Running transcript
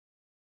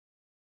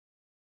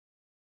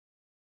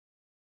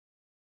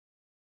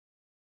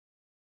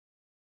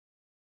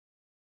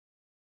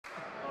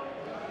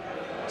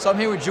So I'm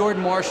here with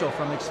Jordan Marshall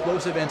from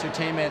Xplosive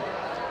Entertainment.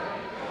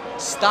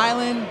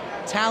 Styling,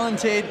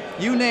 talented,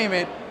 you name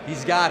it,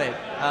 he's got it.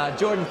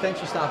 Jordan, thanks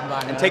for stopping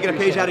by, man. And taking a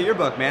page out of your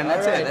book, man.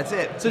 That's it, that's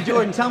it. So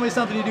Jordan, tell me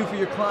something you do for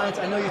your clients.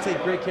 I know you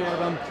take great care of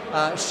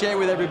them. Share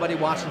with everybody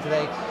watching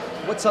today.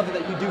 What's something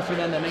that you do for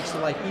them that makes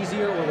their life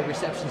easier or the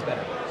reception's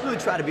better? We really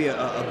try to be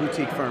a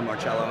boutique firm,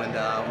 Marcello,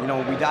 and you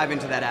know, we dive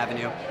into that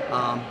avenue.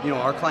 You know,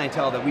 our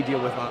clientele that we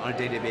deal with on a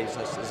day-to-day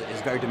basis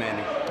is very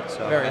demanding.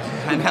 So, very,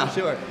 I know.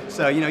 Sure.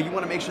 So you know, you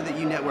want to make sure that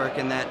you network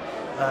and that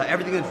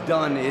everything that's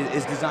done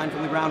is designed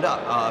from the ground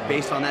up,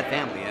 based on that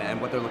family and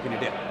what they're looking to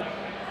do.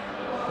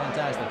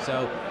 Fantastic.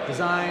 So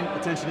design,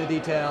 attention to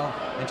detail,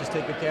 and just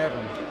take good care of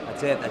them.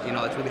 That's it. You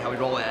know, that's really how we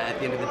roll. At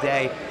the end of the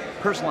day,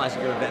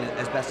 personalizing your event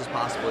as best as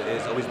possible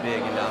is always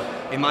big.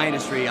 And in my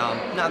industry,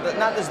 not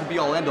this is the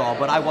be-all end-all,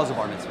 but I was a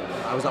bar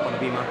mitzvah. I was up on the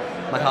bima.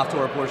 My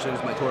Haftorah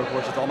portions, my Torah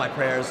portions, all my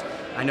prayers.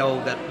 I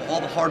know that all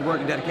the hard work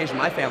and dedication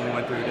my family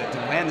went through to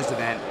plan this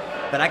event,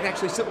 that I can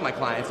actually sit with my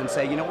clients and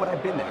say, you know what,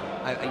 I've been there.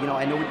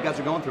 I know what you guys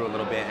are going through a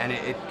little bit, and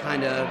it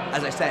kind of,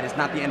 as I said, it's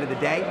not the end of the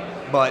day,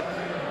 but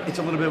it's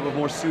a little bit of a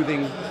more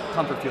soothing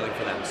comfort feeling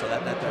for them. So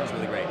that's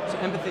really great. So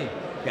empathy.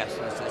 Yes,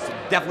 that's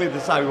definitely the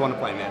side we want to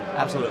play, man.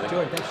 Absolutely.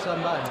 Jordan, thanks for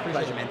stopping by. Appreciate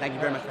Pleasure, man. Thank you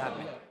very much for having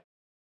me.